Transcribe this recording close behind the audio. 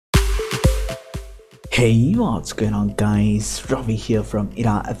Hey, what's going on guys? Ravi here from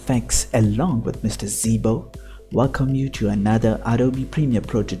IraFX along with Mr. Zebo. Welcome you to another Adobe Premiere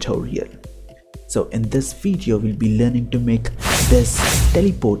Pro tutorial. So in this video we'll be learning to make this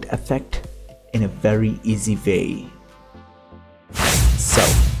teleport effect in a very easy way. So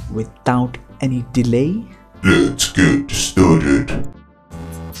without any delay, let's get started.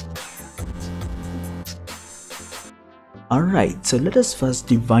 Alright, so let us first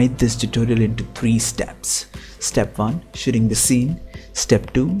divide this tutorial into 3 steps. Step 1, shooting the scene.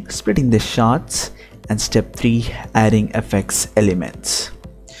 Step 2, splitting the shots. And step 3, adding effects elements.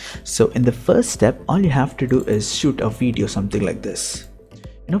 So in the first step, all you have to do is shoot a video something like this.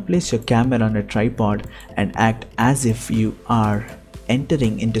 Place your camera on a tripod and act as if you are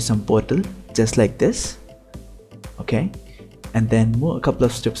entering into some portal, just like this. Okay. And then move a couple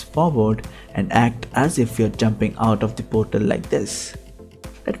of steps forward and act as if you're jumping out of the portal like this.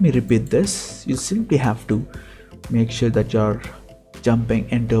 Let me repeat this. You simply have to make sure that you're jumping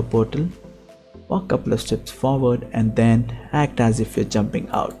into a portal, walk a couple of steps forward and then act as if you're jumping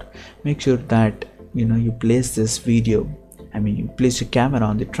out. Make sure that you place this video, you place your camera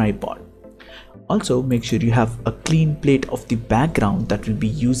on the tripod. Also make sure you have a clean plate of the background that we'll be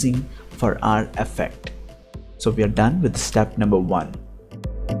using for our effect. So we are done with step number 1.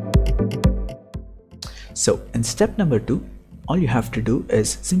 So in step number 2, all you have to do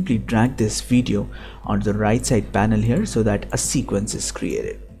is simply drag this video on the right side panel here so that a sequence is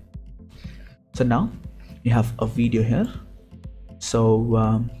created. So now you have a video here.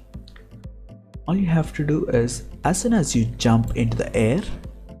 So all you have to do is, as soon as you jump into the air,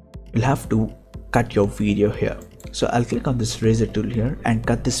 you'll have to cut your video here. So I'll click on this razor tool here and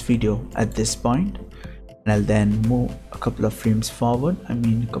cut this video at this point. And I'll then move a couple of frames forward,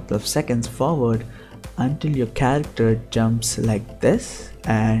 a couple of seconds forward until your character jumps like this,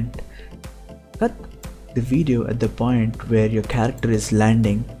 and cut the video at the point where your character is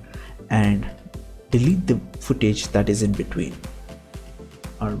landing and delete the footage that is in between.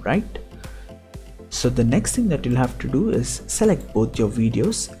 Alright, so the next thing that you'll have to do is select both your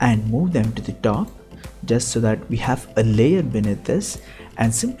videos and move them to the top, just so that we have a layer beneath this,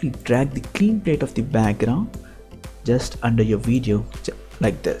 and simply drag the clean plate of the background just under your video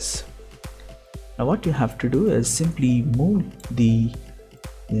like this. Now what you have to do is simply move the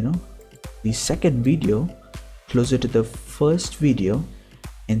second video closer to the first video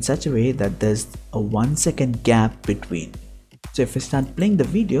in such a way that there's a 1 second gap between. So if I start playing the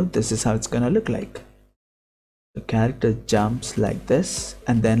video, this is how it's gonna look like. The character jumps like this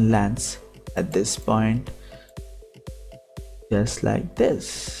and then lands at this point, just like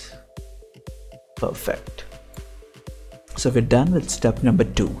this. Perfect. So we're done with step number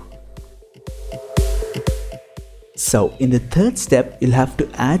 2. So in the third step, you'll have to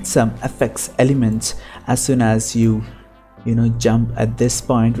add some effects elements. As soon as you jump at this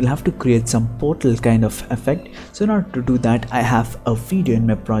point, we'll have to create some portal kind of effect. So in order to do that, I have a video in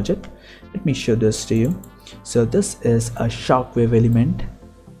my project. Let me show this to you. So this is a shockwave element.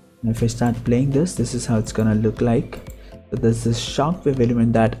 And if I start playing this is how it's gonna look like. So there's this shockwave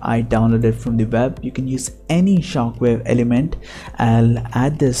element that I downloaded from the web. You can use any shockwave element. I'll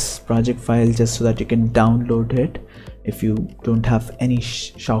add this project file just so that you can download it if you don't have any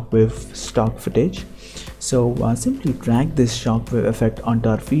shockwave stock footage. So simply drag this shockwave effect onto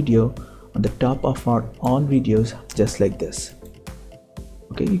our video on the top of our all videos, just like this.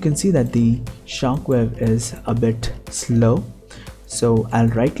 Okay, you can see that the shockwave is a bit slow. So I'll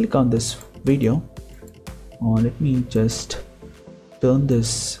right click on this video. Let me just turn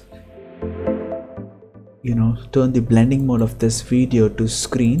this, turn the blending mode of this video to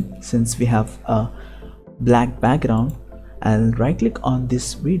screen. Since we have a black background, I'll right click on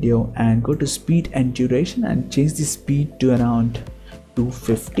this video and go to speed and duration and change the speed to around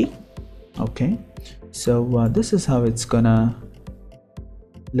 250. Okay, so this is how it's gonna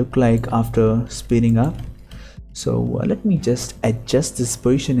look like after speeding up. So let me just adjust this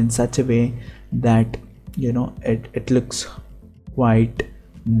position in such a way that it looks quite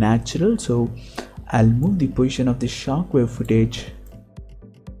natural. So I'll move the position of the shockwave footage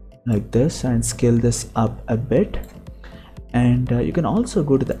like this and scale this up a bit. And you can also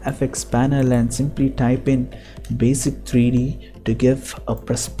go to the FX panel and simply type in basic 3D to give a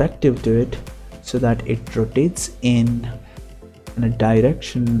perspective to it so that it rotates in a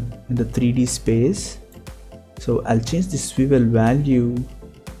direction in the 3D space. So I'll change the swivel value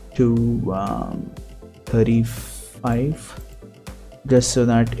to 35, just so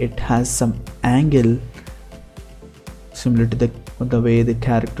that it has some angle similar to the way the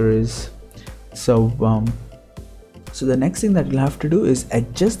character is. So So the next thing that we'll have to do is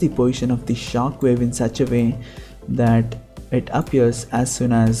adjust the position of the shockwave in such a way that it appears as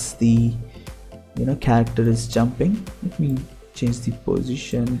soon as the character is jumping. Let me change the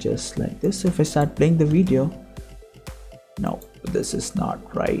position just like this. So if I start playing the video, no, this is not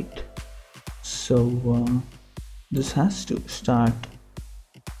right. So this has to start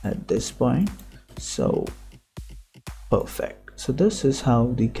at this point. So perfect. So this is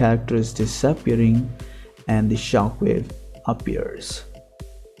how the character is disappearing and the shockwave appears.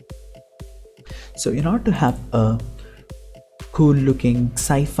 So in order to have a cool looking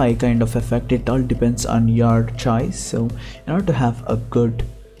sci-fi kind of effect, it all depends on your choice. So in order to have a good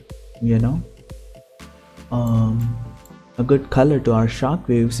a good color to our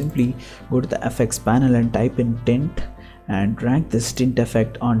shockwave, simply go to the effects panel and type in tint and drag this tint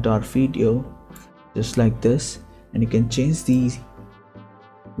effect onto our video just like this, and you can change the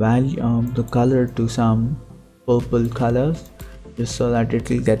value the color to some purple colors just so that it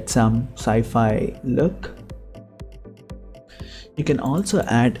will get some sci-fi look. You can also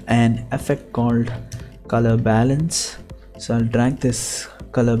add an effect called color balance. So I'll drag this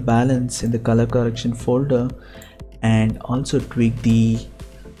color balance in the color correction folder and also tweak the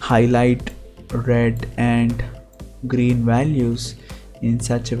highlight, red and green values in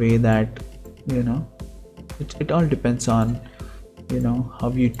such a way that it all depends on how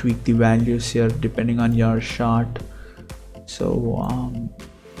you tweak the values here depending on your shot. So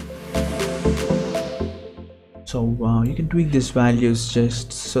you can tweak these values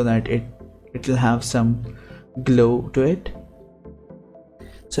just so that it will have some glow to it.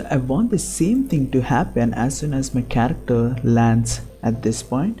 So I want the same thing to happen as soon as my character lands at this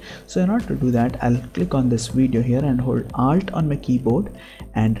point. So in order to do that, I'll click on this video here and hold Alt on my keyboard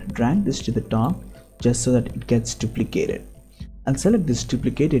and drag this to the top just so that it gets duplicated. I'll select this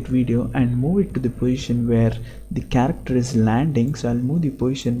duplicated video and move it to the position where the character is landing. So I'll move the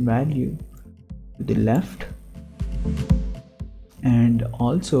position value to the left and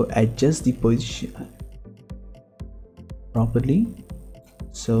also adjust the position properly.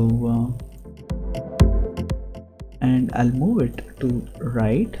 So and I'll move it to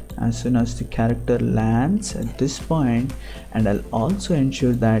right as soon as the character lands at this point, and I'll also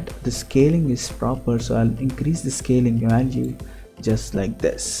ensure that the scaling is proper. So I'll increase the scaling value just like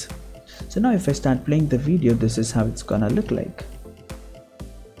this. So now if I start playing the video, this is how it's gonna look like.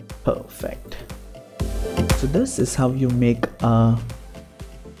 Perfect. So this is how you make a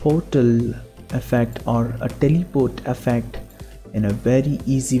portal effect or a teleport effect in a very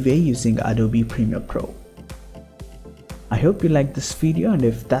easy way using Adobe Premiere Pro. I hope you liked this video, and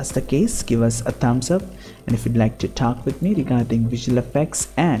if that's the case, give us a thumbs up. And if you'd like to talk with me regarding visual effects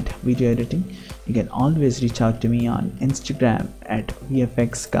and video editing, you can always reach out to me on Instagram at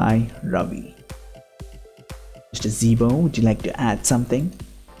VFXGuyRavi. Mr. Zebo, would you like to add something?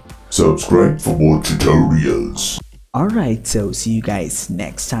 Subscribe for more tutorials. Alright, so see you guys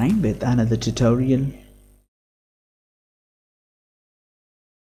next time with another tutorial.